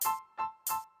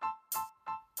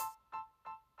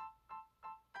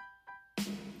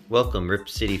Welcome, Rip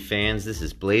City fans. This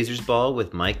is Blazers Ball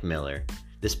with Mike Miller.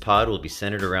 This pod will be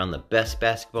centered around the best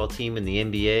basketball team in the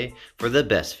NBA for the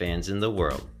best fans in the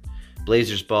world.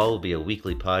 Blazers Ball will be a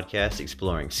weekly podcast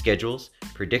exploring schedules,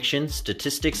 predictions,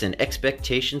 statistics, and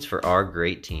expectations for our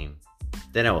great team.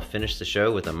 Then I will finish the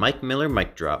show with a Mike Miller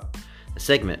mic drop, a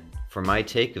segment for my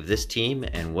take of this team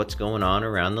and what's going on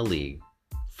around the league.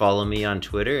 Follow me on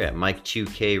Twitter at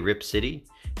Mike2KRipCity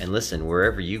and listen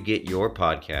wherever you get your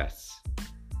podcasts.